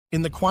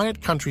In the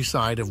quiet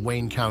countryside of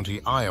Wayne County,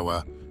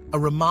 Iowa, a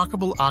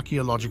remarkable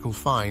archaeological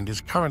find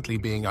is currently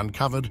being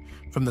uncovered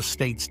from the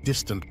state's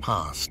distant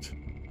past.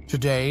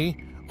 Today,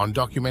 on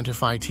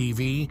Documentify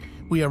TV,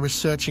 we are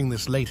researching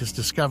this latest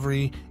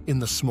discovery in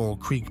the small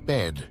creek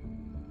bed.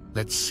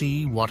 Let's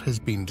see what has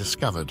been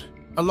discovered.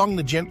 Along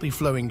the gently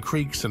flowing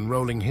creeks and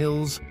rolling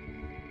hills,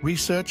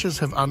 researchers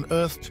have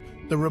unearthed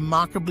the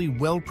remarkably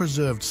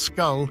well-preserved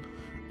skull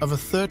of a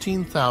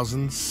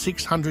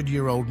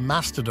 13,600-year-old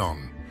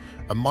mastodon,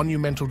 a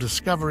monumental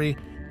discovery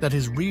that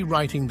is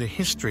rewriting the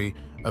history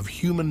of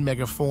human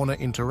megafauna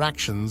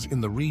interactions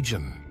in the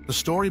region. The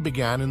story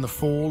began in the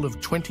fall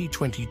of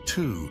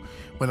 2022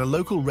 when a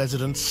local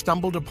resident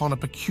stumbled upon a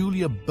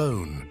peculiar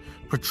bone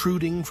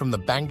protruding from the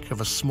bank of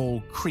a small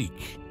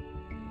creek.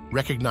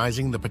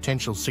 Recognizing the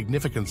potential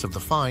significance of the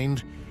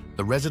find,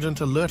 the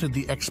resident alerted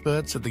the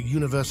experts at the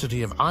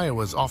University of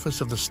Iowa's Office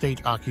of the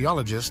State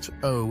Archaeologist,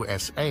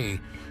 OSA,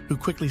 who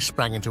quickly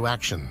sprang into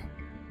action.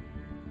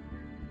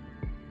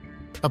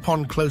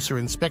 Upon closer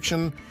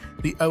inspection,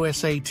 the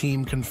OSA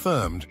team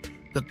confirmed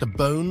that the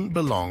bone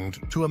belonged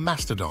to a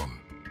mastodon,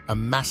 a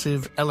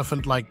massive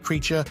elephant-like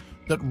creature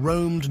that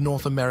roamed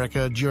North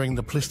America during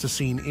the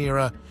Pleistocene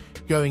era,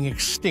 going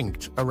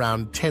extinct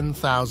around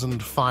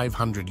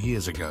 10,500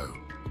 years ago.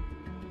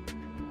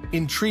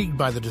 Intrigued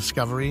by the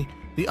discovery,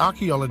 the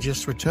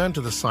archaeologists returned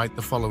to the site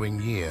the following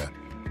year,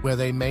 where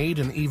they made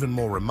an even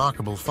more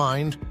remarkable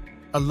find,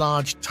 a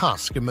large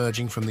tusk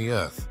emerging from the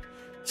earth,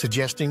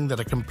 suggesting that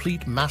a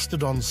complete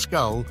mastodon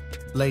skull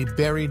lay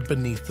buried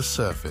beneath the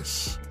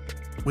surface.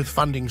 With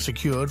funding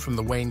secured from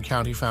the Wayne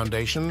County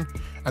Foundation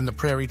and the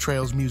Prairie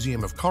Trails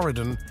Museum of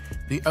Corridon,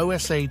 the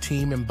OSA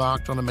team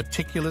embarked on a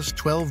meticulous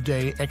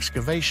 12-day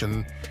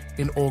excavation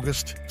in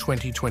August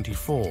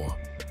 2024.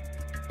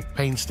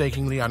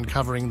 Painstakingly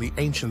uncovering the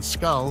ancient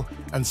skull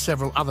and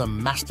several other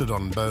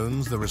mastodon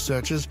bones, the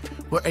researchers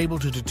were able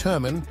to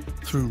determine,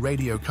 through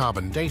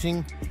radiocarbon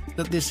dating,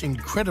 that this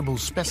incredible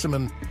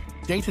specimen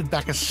dated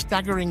back a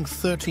staggering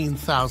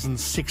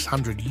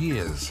 13,600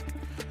 years,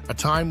 a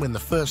time when the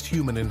first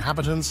human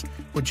inhabitants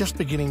were just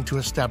beginning to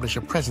establish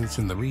a presence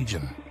in the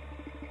region.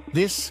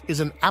 This is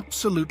an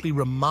absolutely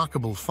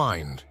remarkable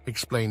find,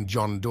 explained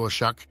John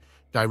Dorshuk,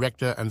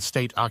 director and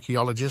state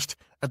archaeologist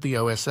at the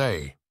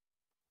OSA.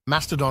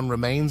 Mastodon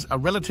remains are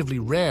relatively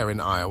rare in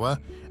Iowa,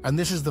 and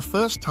this is the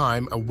first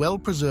time a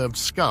well-preserved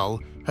skull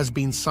has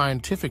been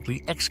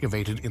scientifically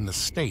excavated in the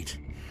state.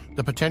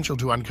 The potential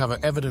to uncover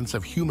evidence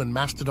of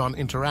human-mastodon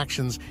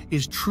interactions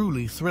is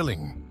truly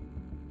thrilling.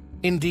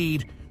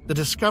 Indeed, the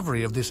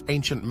discovery of this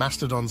ancient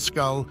mastodon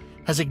skull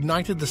has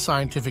ignited the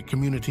scientific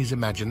community's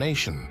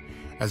imagination,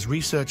 as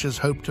researchers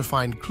hope to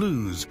find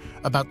clues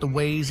about the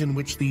ways in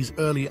which these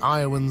early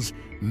Iowans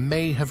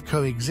may have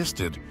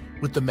coexisted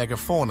with the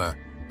megafauna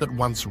that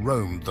once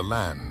roamed the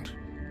land.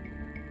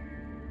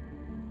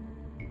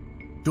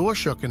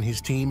 Dorshuk and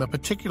his team are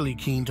particularly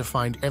keen to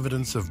find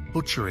evidence of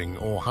butchering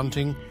or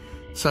hunting,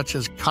 such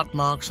as cut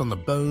marks on the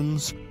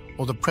bones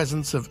or the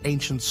presence of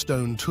ancient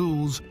stone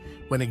tools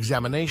when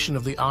examination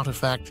of the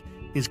artifact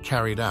is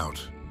carried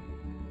out.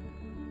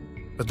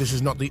 But this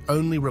is not the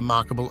only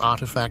remarkable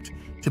artifact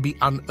to be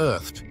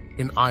unearthed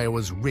in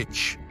Iowa's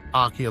rich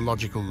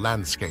archaeological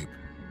landscape.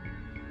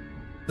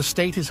 The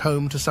state is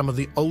home to some of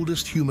the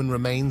oldest human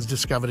remains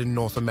discovered in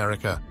North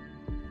America.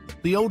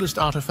 The oldest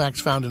artifacts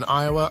found in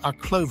Iowa are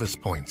Clovis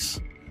points,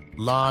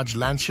 large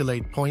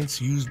lanceolate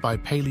points used by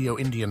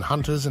Paleo-Indian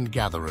hunters and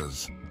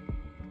gatherers.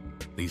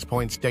 These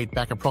points date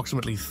back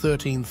approximately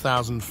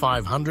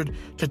 13,500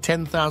 to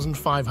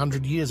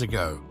 10,500 years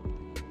ago.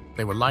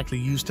 They were likely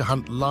used to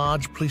hunt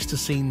large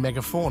Pleistocene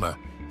megafauna,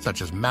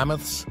 such as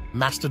mammoths,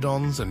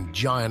 mastodons, and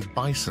giant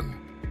bison.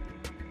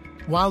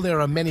 While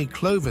there are many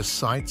Clovis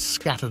sites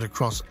scattered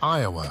across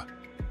Iowa,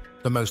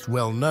 the most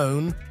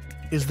well-known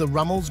is the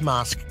Rummel's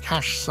Mask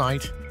cache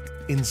site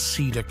in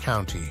Cedar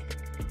County.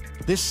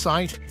 This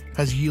site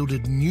has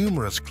yielded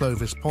numerous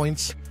Clovis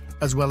points,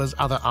 as well as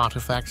other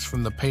artifacts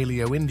from the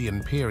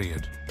Paleo-Indian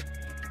period.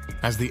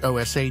 As the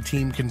OSA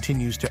team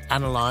continues to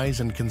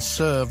analyze and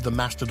conserve the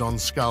mastodon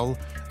skull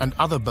and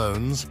other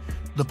bones,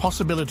 the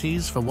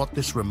possibilities for what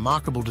this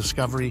remarkable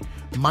discovery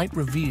might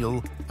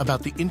reveal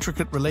about the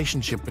intricate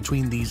relationship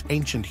between these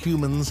ancient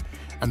humans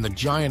and the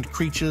giant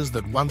creatures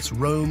that once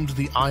roamed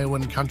the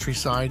Iowan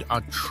countryside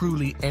are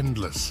truly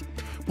endless.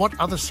 What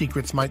other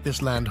secrets might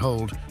this land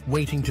hold,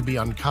 waiting to be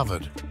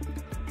uncovered?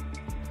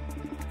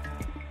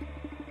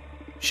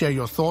 Share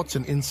your thoughts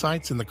and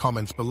insights in the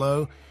comments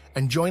below,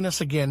 and join us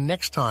again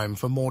next time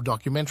for more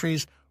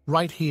documentaries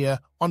right here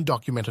on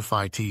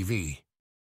Documentify TV.